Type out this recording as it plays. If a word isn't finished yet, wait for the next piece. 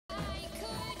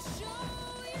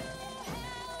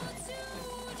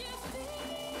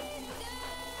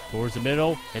Towards the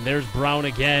middle, and there's Brown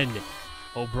again.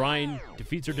 O'Brien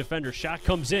defeats her defender. Shot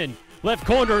comes in. Left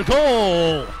corner,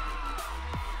 goal!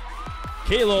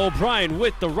 Kayla O'Brien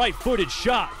with the right-footed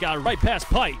shot. Got it right past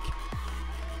Pike.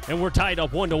 And we're tied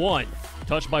up 1-1.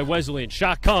 Touched by Wesleyan.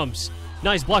 Shot comes.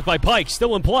 Nice block by Pike.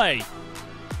 Still in play.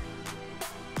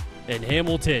 And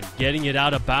Hamilton getting it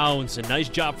out of bounds. A nice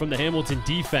job from the Hamilton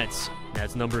defense.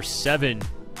 That's number 7,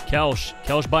 Kelsch.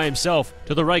 Kelsch by himself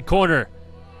to the right corner.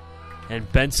 And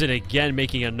Benson again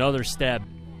making another stab.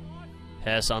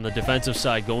 Pass on the defensive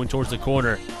side, going towards the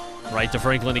corner. Right to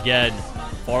Franklin again.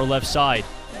 Far left side.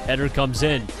 Header comes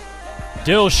in.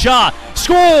 Dill shot.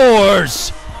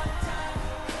 Scores!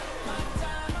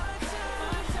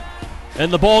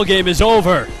 And the ball game is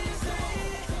over.